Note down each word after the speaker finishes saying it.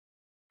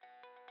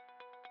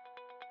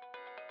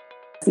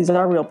These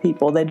are real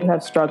people. They do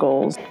have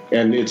struggles.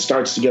 And it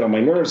starts to get on my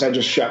nerves. I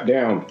just shut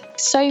down.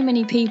 So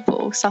many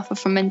people suffer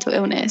from mental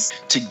illness.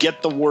 To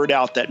get the word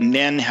out that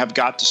men have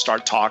got to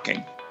start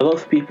talking. A lot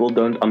of people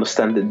don't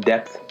understand the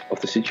depth of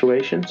the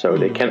situation, so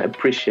they can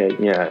appreciate,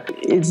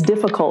 It's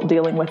difficult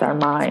dealing with our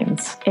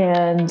minds,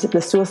 and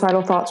the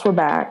suicidal thoughts were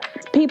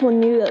back. People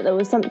knew that there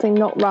was something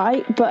not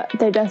right, but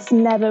they just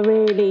never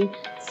really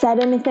said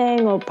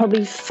anything, or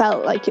probably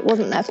felt like it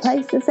wasn't their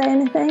place to say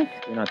anything.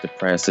 You're not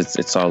depressed,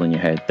 it's all in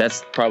your head.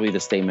 That's probably the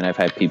statement I've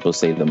had people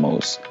say the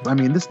most. I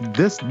mean,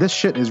 this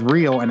shit is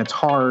real, and it's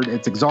hard,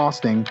 it's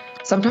exhausting.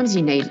 Sometimes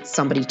you need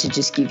somebody to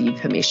just give you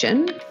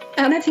permission.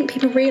 I don't think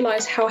people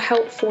realise how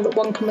helpful that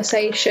one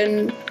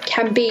conversation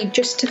can be,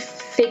 just to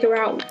figure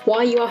out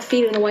why you are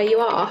feeling the way you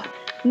are.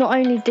 Not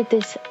only did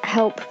this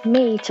help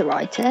me to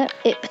write it,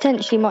 it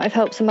potentially might have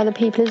helped some other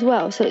people as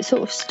well. So it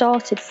sort of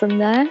started from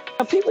there.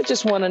 People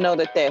just want to know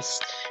that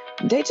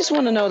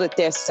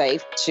they're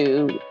safe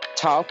to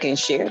talk and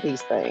share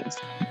these things.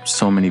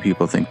 So many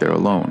people think they're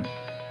alone.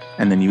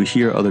 And then you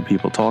hear other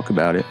people talk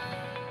about it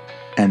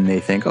and they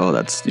think, oh,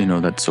 that's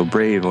so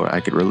brave, or I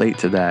could relate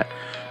to that.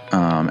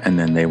 And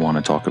then they want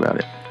to talk about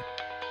it.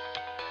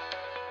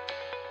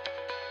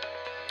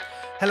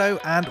 Hello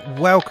and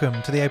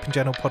welcome to the Open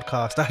Journal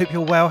podcast. I hope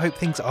you're well, hope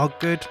things are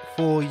good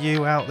for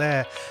you out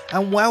there.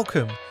 And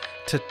welcome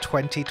to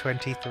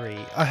 2023.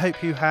 I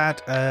hope you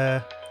had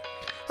a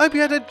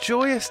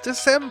joyous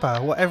December,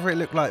 whatever it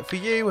looked like for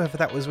you, whether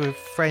that was with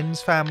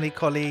friends, family,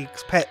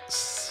 colleagues,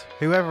 pets,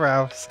 whoever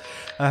else.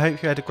 I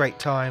hope you had a great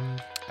time.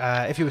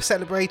 If you were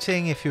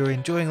celebrating, if you were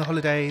enjoying the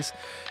holidays,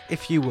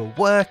 if you were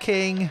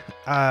working,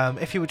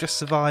 if you were just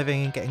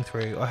surviving and getting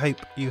through, I hope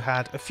you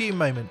had a few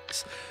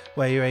moments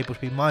where you're able to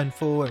be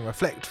mindful and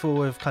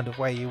reflectful of kind of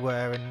where you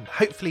were, and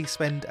hopefully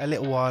spend a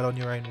little while on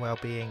your own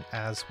well-being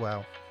as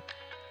well.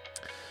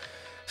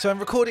 So I'm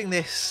recording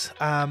this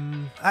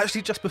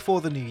actually just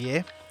before the new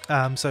year.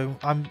 So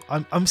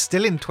I'm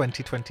still in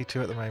 2022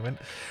 at the moment.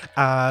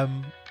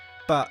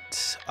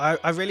 But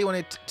I really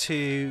wanted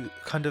to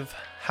kind of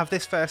have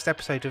this first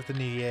episode of the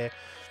new year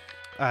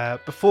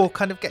before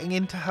kind of getting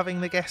into having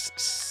the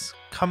guests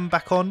come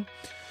back on,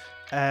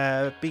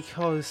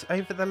 because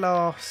over the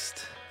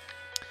last,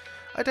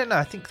 I don't know,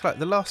 I think like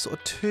the last sort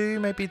of two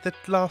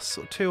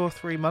or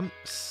 3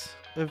 months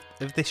of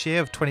this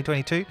year, of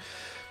 2022,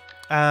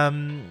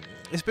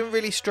 it's been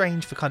really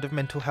strange for kind of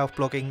mental health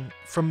blogging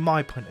from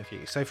my point of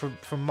view. So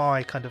from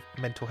my kind of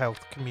mental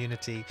health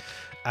community,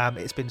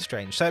 it's been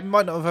strange. So it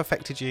might not have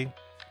affected you.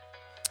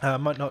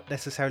 Might not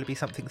necessarily be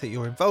something that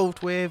you're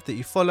involved with, that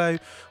you follow,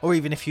 or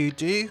even if you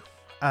do,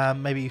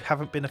 maybe you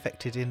haven't been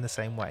affected in the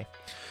same way.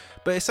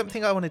 But it's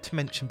something I wanted to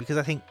mention because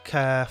I think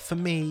for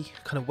me,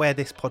 kind of where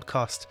this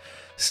podcast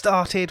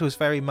started was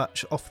very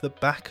much off the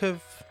back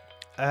of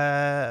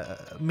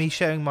me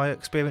sharing my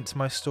experience and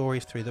my story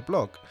through the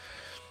blog.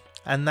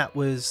 And that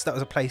was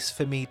a place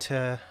for me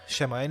to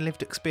share my own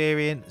lived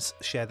experience,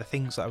 share the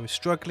things that I was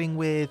struggling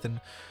with, and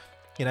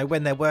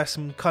when there were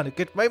some kind of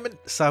good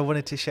moments, I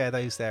wanted to share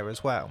those there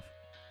as well.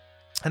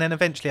 And then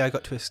eventually I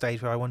got to a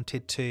stage where I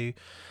wanted to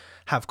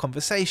have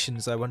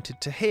conversations. I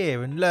wanted to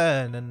hear and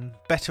learn and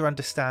better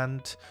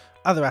understand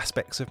other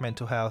aspects of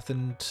mental health,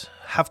 and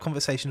have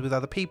conversations with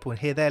other people and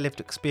hear their lived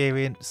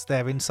experience,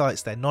 their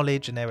insights, their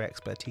knowledge and their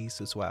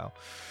expertise as well.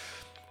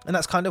 And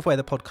that's kind of where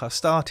the podcast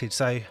started.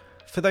 So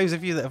for those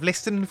of you that have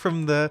listened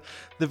from the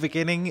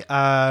beginning,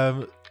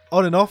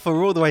 on and off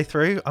or all the way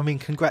through, I mean,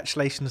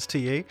 congratulations to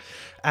you,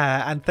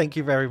 and thank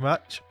you very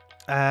much.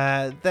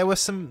 There were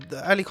some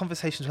early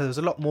conversations where there was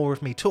a lot more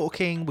of me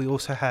talking. We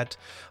also had,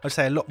 I'd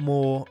say, a lot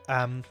more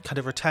kind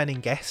of returning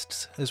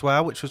guests as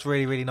well, which was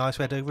really, really nice.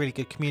 We had a really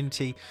good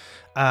community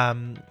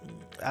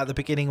at the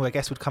beginning where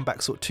guests would come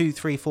back sort of 2,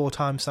 3, 4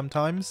 times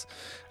sometimes.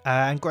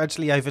 And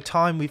gradually over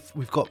time,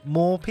 we've got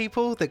more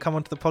people that come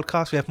onto the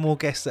podcast. We have more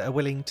guests that are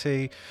willing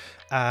to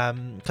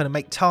kind of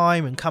make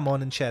time and come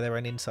on and share their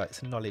own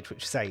insights and knowledge,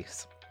 which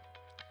saves.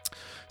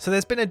 So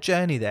there's been a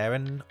journey there,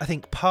 and I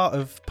think part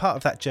of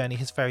that journey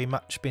has very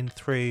much been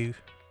through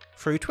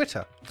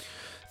Twitter,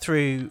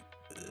 through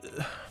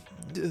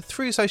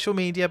social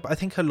media, but I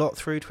think a lot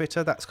through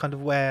Twitter. That's kind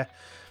of where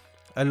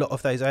a lot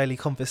of those early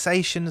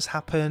conversations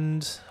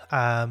happened.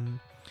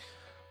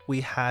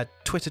 We had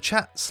Twitter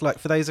chats, like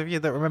for those of you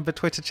that remember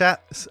Twitter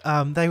chats,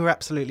 they were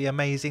absolutely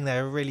amazing.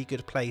 They're a really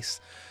good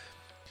place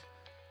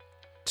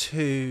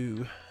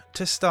to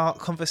start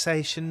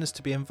conversations,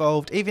 to be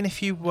involved, even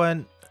if you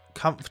weren't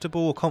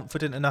comfortable or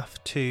confident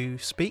enough to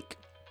speak.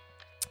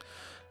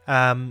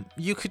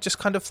 You could just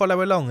kind of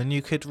follow along, and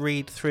you could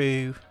read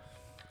through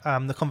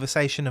the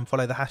conversation and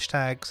follow the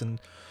hashtags.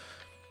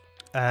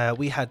 And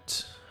we had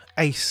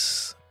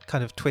ace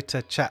kind of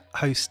Twitter chat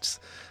hosts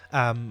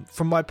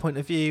from my point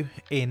of view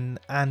in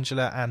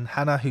Angela and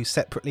Hannah, who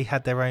separately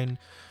had their own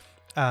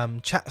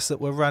chats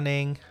that were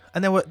running,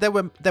 and there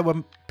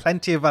were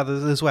plenty of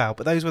others as well,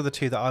 but those were the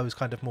two that I was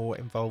kind of more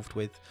involved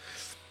with.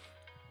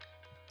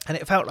 And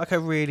it felt like a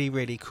really,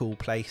 really cool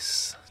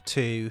place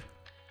to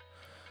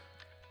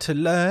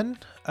learn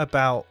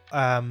about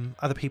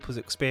other people's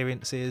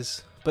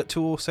experiences, but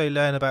to also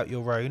learn about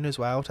your own as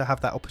well, to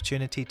have that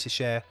opportunity to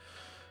share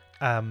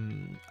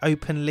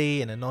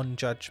openly in a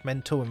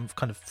non-judgmental and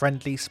kind of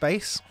friendly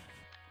space.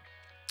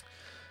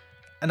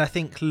 And I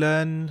think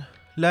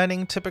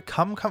learning to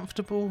become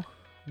comfortable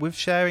with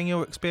sharing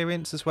your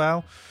experience as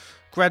well.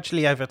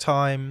 Gradually over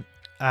time,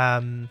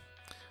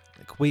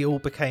 we all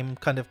became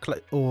kind of,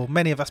 or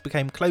many of us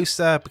became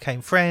closer,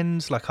 became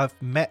friends. Like I've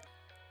met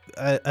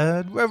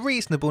a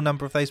reasonable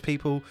number of those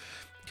people,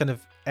 kind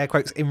of air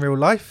quotes, in real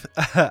life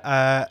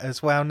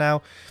as well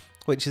now,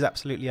 which is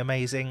absolutely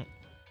amazing.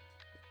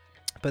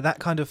 But that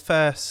kind of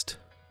first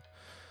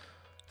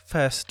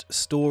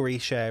story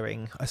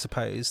sharing, I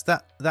suppose,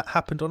 that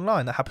happened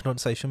online. That happened on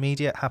social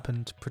media. It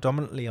happened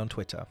predominantly on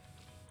Twitter.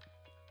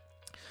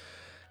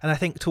 And I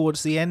think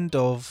towards the end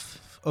of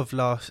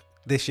towards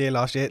the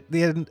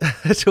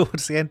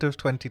end of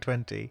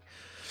 2022,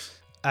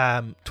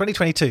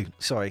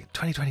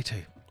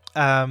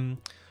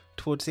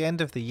 towards the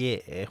end of the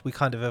year, we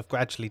kind of have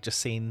gradually just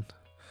seen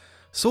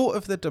sort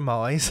of the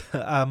demise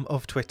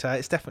of Twitter.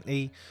 It's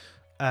definitely,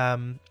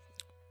 for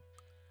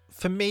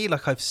me,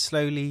 like I've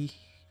slowly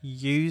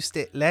used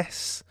it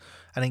less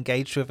and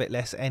engaged with it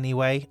less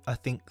anyway. I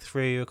think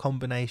through a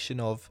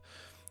combination of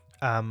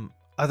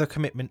other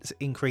commitments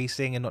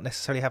increasing and not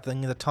necessarily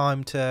having the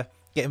time to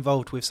get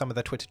involved with some of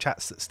the Twitter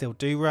chats that still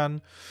do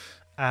run,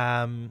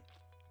 and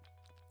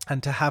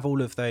to have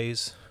all of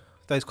those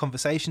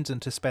conversations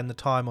and to spend the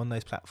time on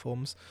those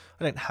platforms.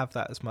 I don't have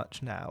that as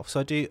much now,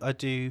 so there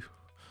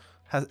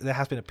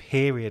has been a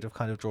period of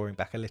kind of drawing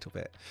back a little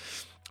bit.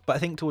 But I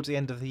think towards the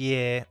end of the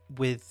year,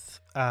 with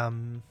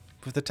the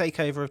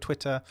takeover of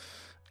Twitter,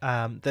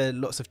 there are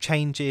lots of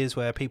changes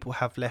where people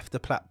have left the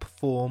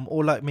platform,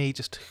 or like me,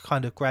 just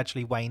kind of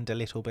gradually waned a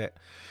little bit.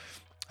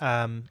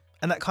 And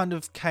that kind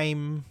of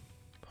came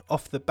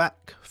off the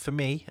back for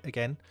me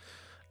again,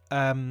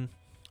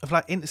 of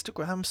like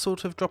Instagram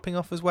sort of dropping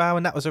off as well.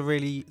 And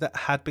that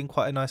had been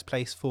quite a nice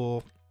place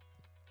for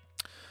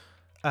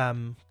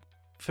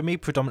me,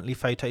 predominantly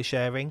photo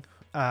sharing,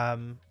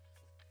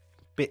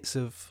 bits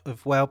of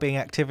well-being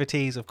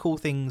activities, of cool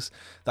things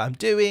that I'm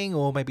doing,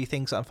 or maybe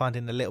things that I'm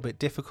finding a little bit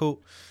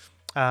difficult.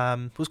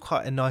 Was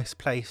quite a nice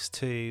place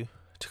to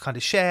kind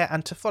of share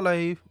and to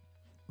follow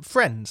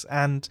friends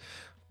and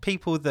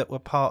people that were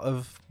part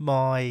of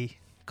my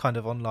kind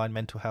of online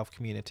mental health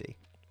community.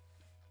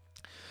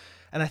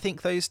 And I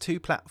think those two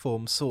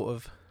platforms sort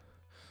of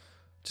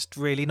just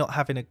really not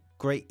having a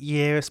great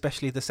year,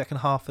 especially the second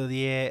half of the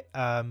year.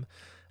 And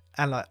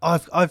like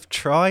I've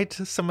tried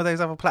some of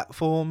those other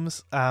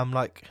platforms.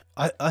 Like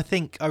I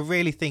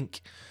really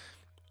think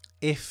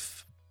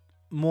if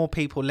more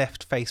people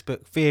left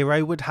Facebook,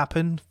 Vero would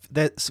happen.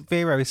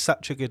 Vero is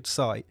such a good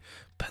site,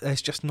 but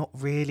there's just not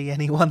really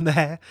anyone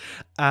there.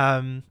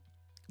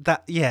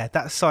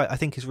 That site I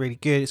think is really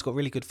good. It's got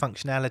really good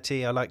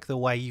functionality. I like the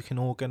way you can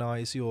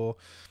organise your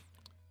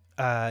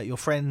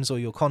friends or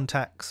your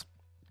contacts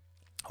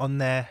on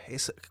there.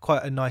 It's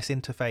quite a nice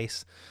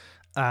interface.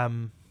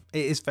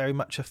 It is very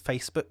much a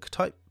Facebook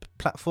type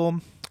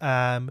platform,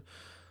 but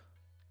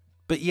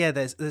yeah,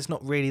 there's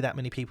not really that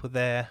many people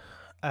there.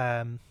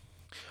 I'm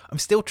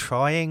still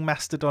trying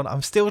Mastodon.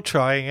 I'm still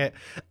trying it.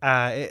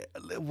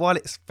 While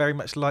it's very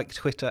much like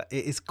Twitter,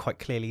 it is quite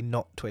clearly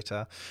not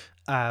Twitter.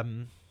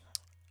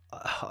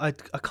 I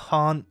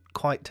can't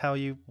quite tell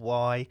you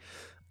why.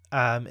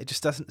 It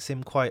just doesn't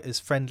seem quite as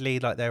friendly.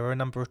 Like there are a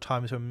number of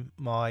times when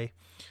my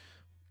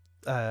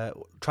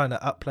trying to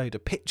upload a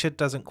picture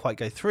doesn't quite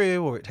go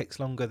through, or it takes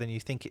longer than you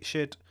think it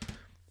should.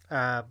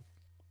 And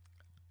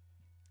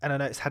I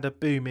know it's had a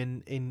boom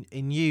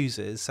in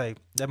users, so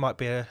there might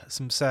be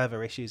some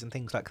server issues and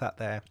things like that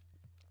there.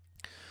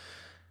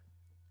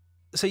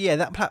 So yeah,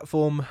 that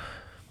platform,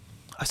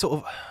 I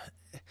sort of,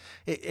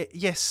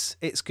 yes,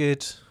 it's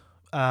good,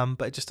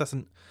 but it just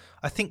doesn't.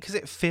 I think because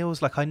it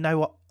feels like I know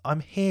what I'm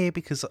here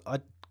because I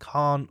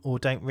can't or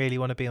don't really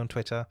want to be on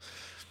Twitter.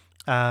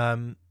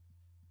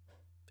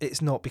 It's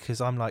not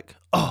because I'm like,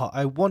 oh,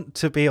 I want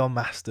to be on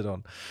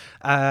Mastodon.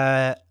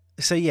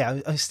 So yeah,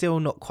 I'm still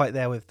not quite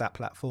there with that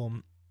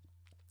platform.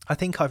 I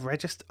think I've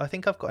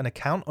got an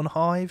account on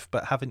Hive,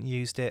 but haven't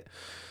used it.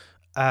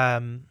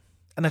 And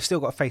I've still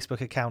got a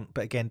Facebook account,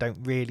 but again, don't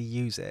really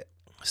use it.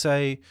 So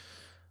I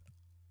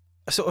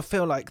sort of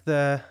feel like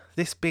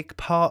this big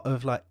part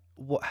of like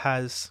what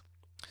has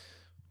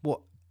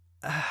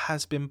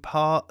been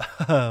part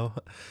of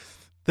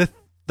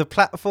the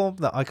platform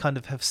that I kind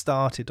of have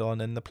started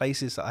on, and the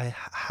places that I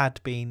had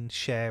been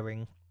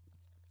sharing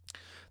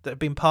that have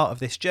been part of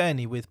this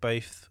journey with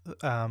both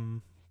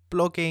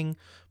blogging,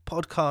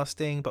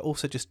 podcasting, but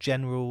also just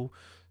general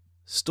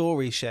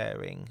story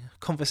sharing,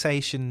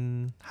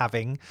 conversation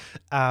having,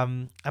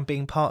 and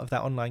being part of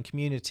that online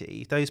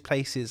community. Those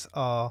places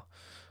are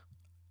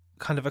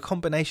kind of a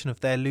combination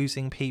of they're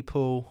losing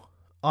people.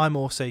 I'm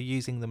also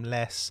using them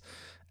less,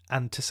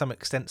 and to some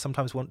extent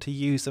sometimes want to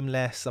use them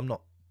less. I'm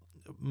not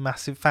a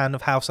massive fan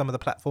of how some of the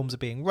platforms are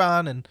being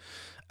run and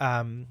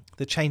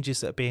the changes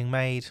that are being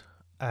made.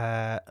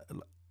 And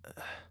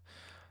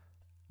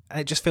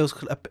it just feels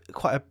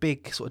quite a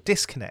big sort of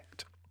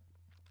disconnect.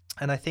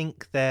 And I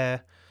think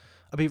I'd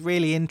be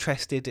really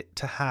interested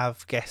to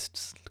have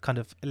guests kind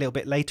of a little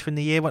bit later in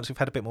the year, once we've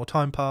had a bit more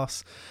time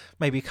pass,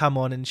 maybe come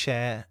on and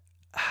share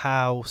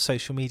how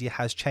social media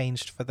has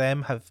changed for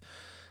them.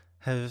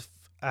 Have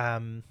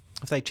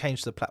they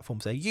changed the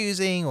platforms they're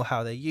using, or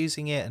how they're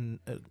using it, and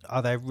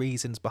are there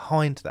reasons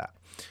behind that?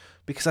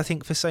 Because I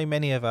think for so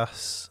many of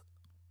us,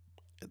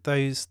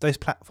 those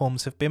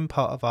platforms have been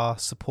part of our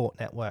support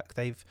network.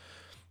 They've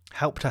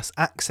helped us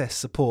access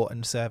support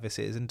and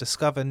services and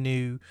discover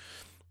new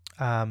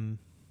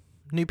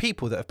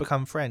people that have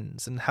become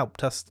friends, and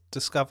helped us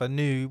discover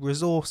new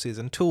resources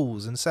and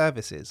tools and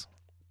services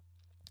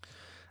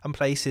and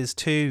places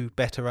to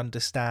better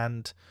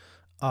understand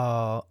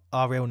our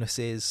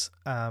illnesses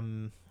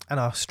and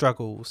our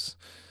struggles,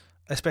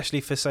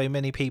 especially for so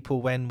many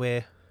people when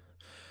we're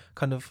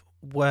kind of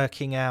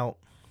working out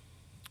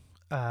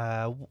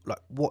like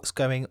what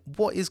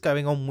is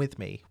going on with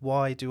me,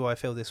 why do I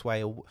feel this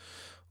way, or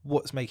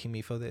what's making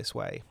me feel this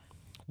way,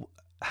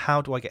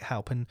 how do I get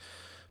help, and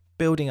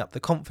building up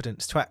the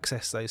confidence to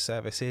access those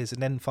services,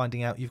 and then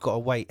finding out you've got to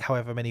wait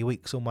however many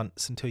weeks or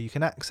months until you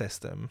can access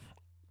them.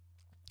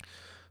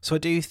 So I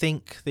do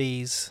think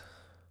these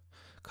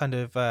kind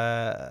of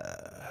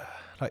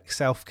like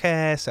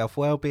self-care,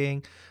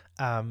 self-wellbeing,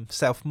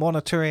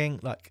 self-monitoring,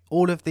 like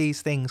all of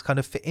these things kind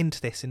of fit into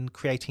this, in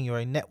creating your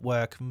own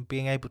network and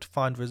being able to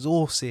find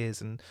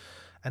resources and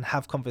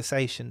have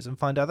conversations and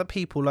find other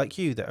people like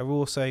you that are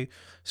also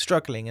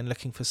struggling and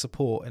looking for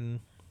support, and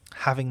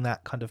having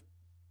that kind of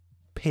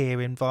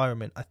peer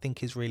environment, I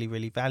think, is really,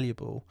 really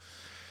valuable,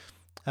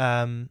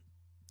 and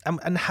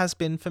has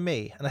been for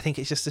me. And I think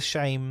it's just a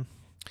shame.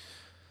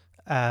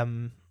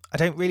 I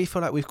don't really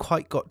feel like we've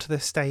quite got to the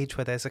stage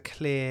where there's a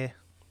clear,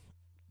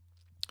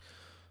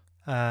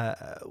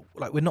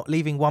 like we're not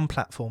leaving one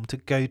platform to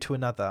go to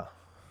another.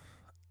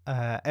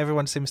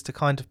 Everyone seems to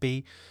kind of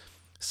be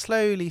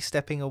slowly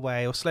stepping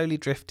away, or slowly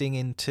drifting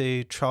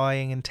into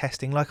trying and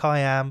testing, like I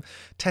am,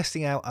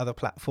 testing out other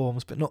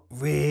platforms, but not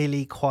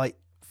really quite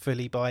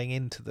fully buying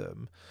into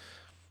them.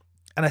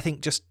 And I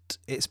think just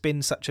it's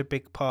been such a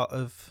big part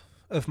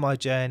of my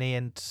journey,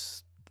 and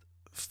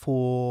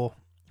for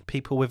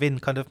people within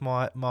kind of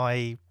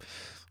my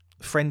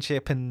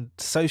friendship and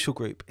social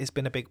group, it's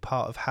been a big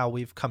part of how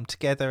we've come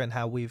together and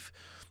how we've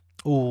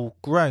all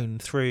grown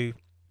through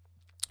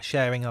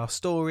sharing our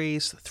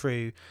stories,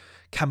 through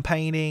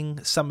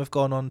campaigning. Some have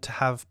gone on to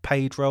have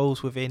paid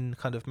roles within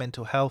kind of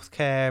mental health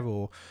care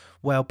or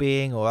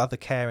well-being or other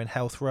care and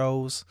health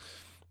roles,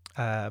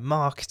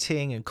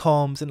 marketing and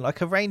comms, and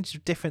like a range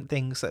of different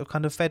things that have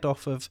kind of fed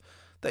off of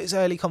those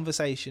early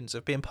conversations,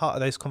 of being part of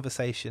those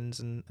conversations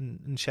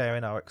and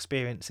sharing our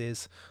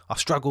experiences, our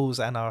struggles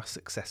and our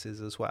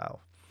successes as well.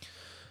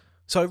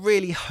 So I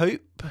really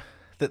hope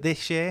that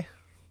this year,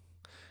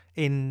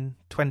 in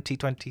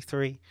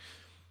 2023,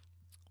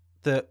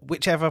 that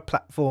whichever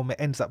platform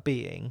it ends up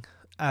being,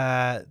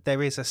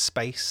 there is a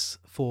space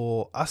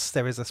for us,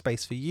 there is a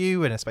space for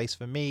you and a space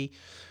for me,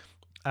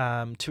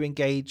 to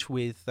engage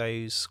with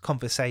those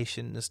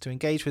conversations, to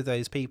engage with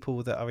those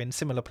people that are in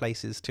similar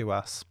places to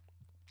us.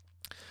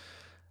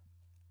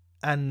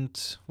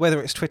 And whether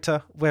it's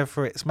Twitter,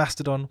 whether it's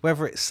Mastodon,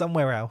 whether it's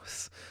somewhere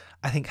else,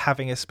 I think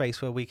having a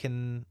space where we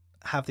can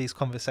have these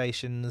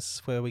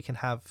conversations, where we can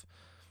have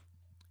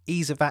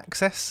ease of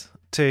access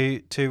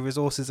to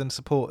resources and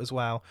support as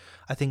well,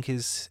 I think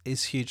is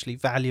hugely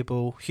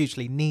valuable,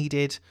 hugely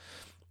needed.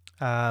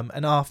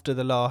 And after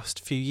the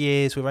last few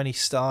years, we're only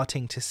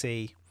starting to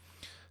see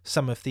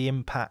some of the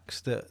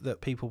impact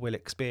that people will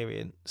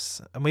experience.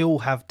 And we all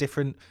have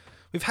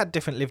we've had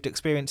different lived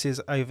experiences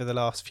over the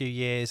last few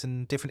years,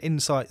 and different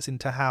insights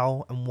into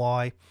how and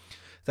why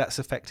that's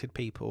affected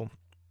people.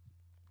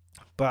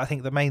 But I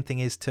think the main thing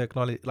is to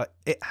acknowledge, like,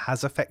 it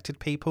has affected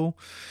people.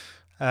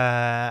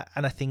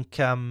 And I think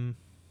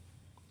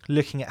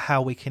looking at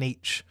how we can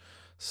each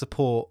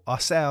support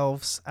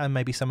ourselves and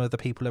maybe some of the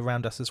people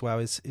around us as well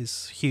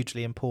is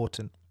hugely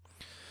important.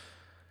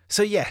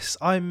 So yes,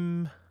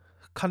 I'm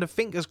kind of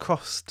fingers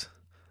crossed,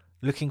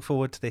 looking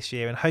forward to this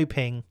year and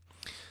hoping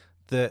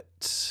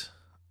that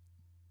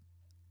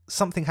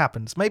something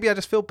happens. Maybe I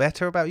just feel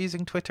better about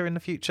using Twitter in the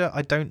future.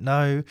 I don't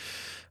know.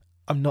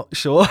 I'm not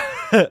sure.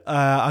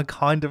 I'm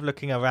kind of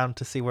looking around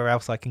to see where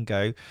else I can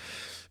go.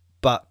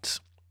 But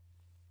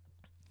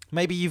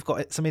maybe you've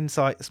got some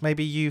insights.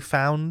 Maybe you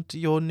found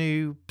your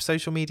new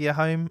social media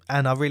home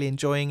and are really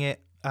enjoying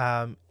it.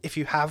 If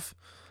you have,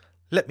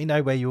 let me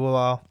know where you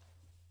are.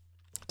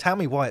 Tell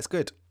me why it's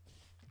good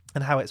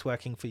and how it's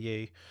working for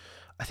you.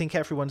 I think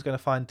everyone's going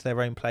to find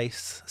their own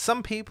place.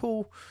 Some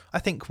people, I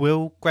think,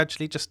 will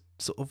gradually just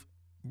sort of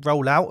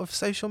roll out of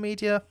social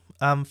media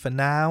for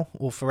now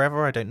or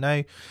forever, I don't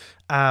know,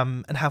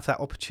 and have that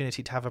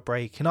opportunity to have a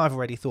break. And I've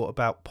already thought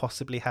about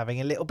possibly having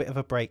a little bit of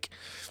a break,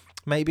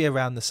 maybe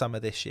around the summer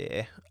this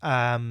year.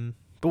 But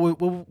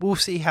we'll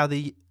see how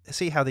the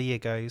year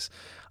goes.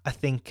 I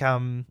think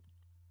it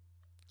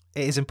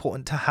is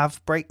important to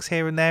have breaks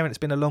here and there, and it's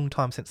been a long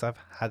time since I've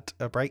had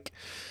a break.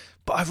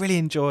 But I really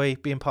enjoy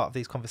being part of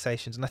these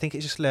conversations, and I think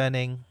it's just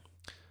learning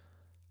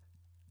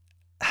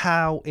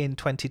how in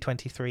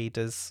 2023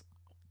 does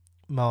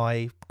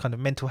my kind of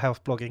mental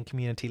health blogging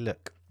community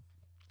look?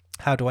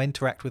 How do I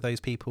interact with those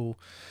people?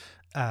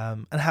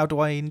 And how do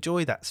I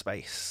enjoy that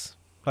space?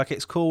 Like,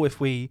 it's cool if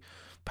we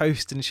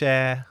post and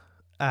share,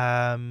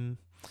 when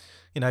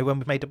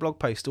we've made a blog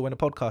post or when a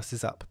podcast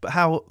is up, but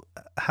how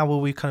are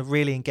we kind of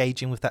really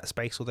engaging with that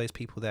space or those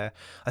people there?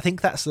 I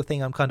think that's the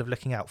thing I'm kind of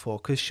looking out for,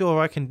 because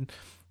sure, I can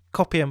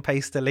copy and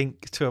paste a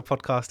link to a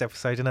podcast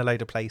episode in a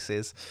load of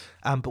places,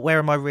 but where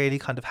am I really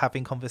kind of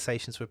having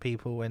conversations with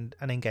people and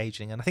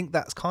engaging? And I think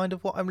that's kind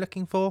of what I'm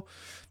looking for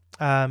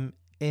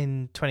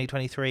in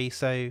 2023.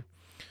 So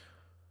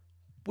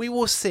we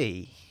will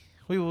see.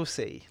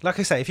 Like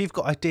I say, if you've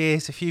got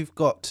ideas, if you've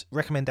got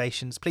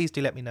recommendations, please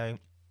do let me know.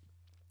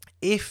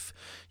 If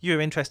you're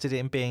interested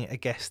in being a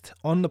guest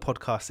on the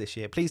podcast this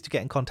year, please do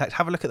get in contact.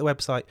 Have a look at the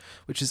website,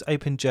 which is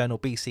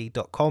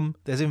openjournalbc.com.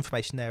 There's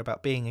information there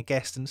about being a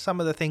guest and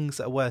some of the things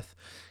that are worth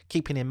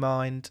keeping in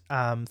mind,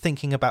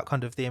 thinking about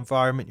kind of the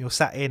environment you're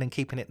sat in and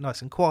keeping it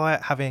nice and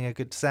quiet, having a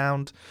good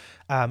sound.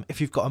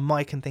 If you've got a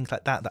mic and things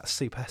like that, that's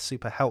super,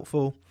 super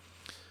helpful.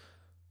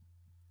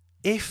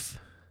 If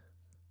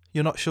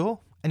you're not sure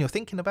and you're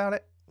thinking about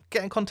it,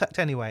 get in contact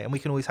anyway, and we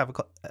can always have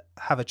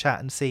a chat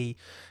and see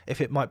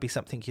if it might be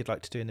something you'd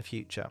like to do in the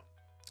future.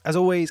 As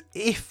always,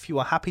 if you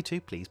are happy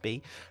to, please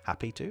be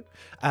happy to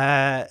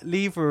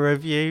leave a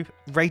review,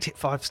 rate it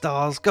 5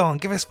 stars. Go on,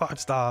 give us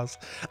 5 stars.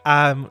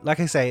 Like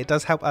I say, it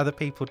does help other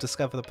people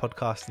discover the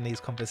podcast and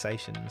these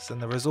conversations,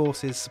 and the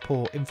resources,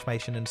 support,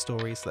 information and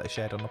stories that are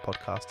shared on the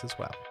podcast as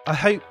well. I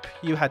hope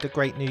you had a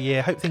great new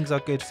year. Hope things are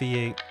good for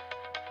you.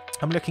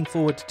 I'm looking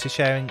forward to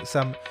sharing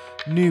some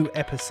new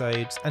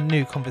episodes and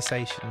new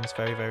conversations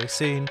very, very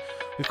soon.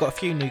 We've got a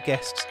few new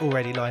guests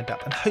already lined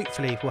up, and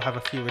hopefully we'll have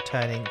a few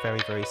returning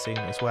very, very soon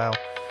as well.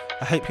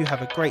 I hope you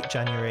have a great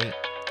January,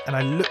 and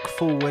I look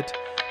forward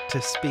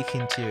to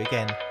speaking to you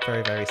again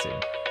very, very soon.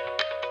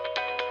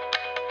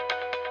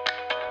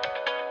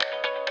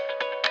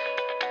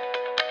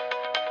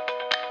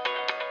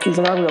 These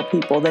are real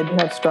people. They do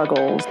have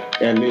struggles.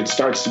 And it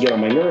starts to get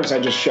on my nerves. I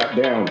just shut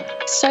down.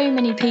 So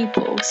many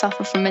people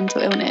suffer from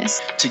mental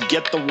illness. To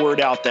get the word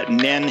out that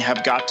men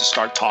have got to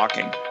start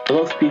talking. A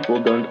lot of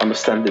people don't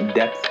understand the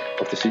depth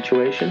of the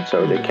situation,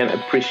 so they can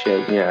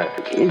appreciate,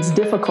 It's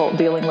difficult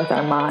dealing with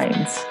our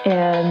minds,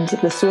 and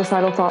the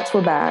suicidal thoughts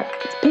were back.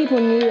 People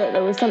knew that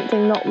there was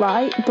something not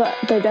right, but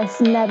they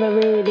just never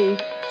really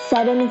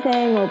said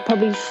anything, or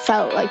probably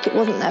felt like it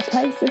wasn't their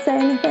place to say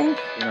anything.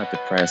 You're not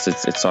depressed.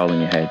 It's all in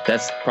your head.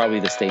 That's probably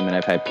the statement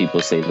I've had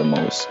people say the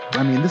most.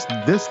 I mean,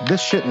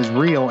 this shit is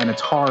real, and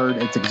it's hard.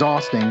 It's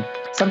exhausting.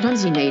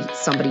 Sometimes you need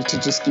somebody to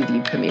just give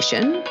you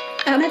permission.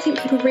 And I don't think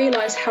people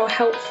realise how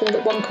helpful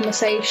that one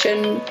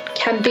conversation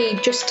can be,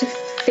 just to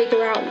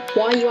figure out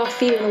why you are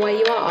feeling the way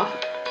you are.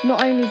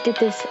 Not only did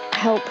this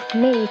help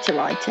me to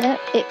write it,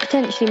 it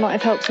potentially might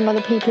have helped some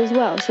other people as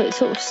well. So it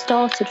sort of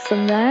started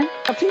from there.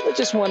 People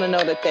just want to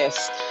know that they're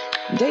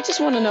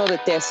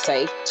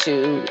safe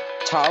to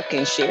talk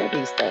and share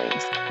these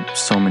things.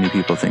 So many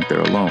people think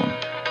they're alone,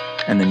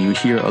 and then you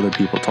hear other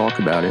people talk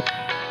about it,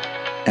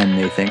 and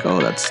they think,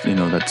 oh, that's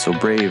so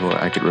brave, or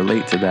I could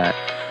relate to that,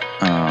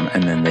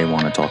 and then they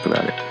want to talk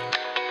about it.